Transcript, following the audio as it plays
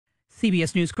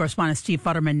CBS News correspondent Steve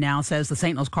Futterman now says the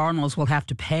St. Louis Cardinals will have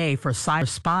to pay for cyber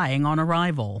spying on a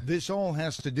rival. This all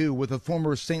has to do with a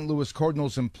former St. Louis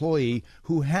Cardinals employee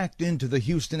who hacked into the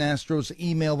Houston Astros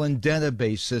email and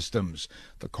database systems.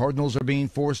 The Cardinals are being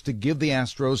forced to give the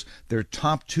Astros their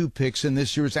top 2 picks in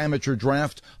this year's amateur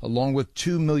draft, along with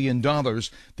 $2 million.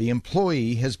 The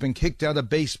employee has been kicked out of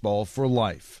baseball for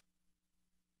life.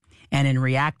 And in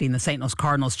reacting, the St. Louis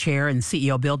Cardinals chair and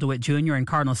CEO Bill DeWitt Jr. and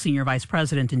Cardinals senior vice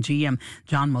president and GM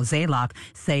John Mozeliak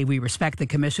say we respect the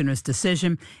commissioner's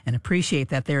decision and appreciate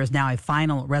that there is now a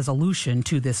final resolution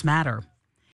to this matter.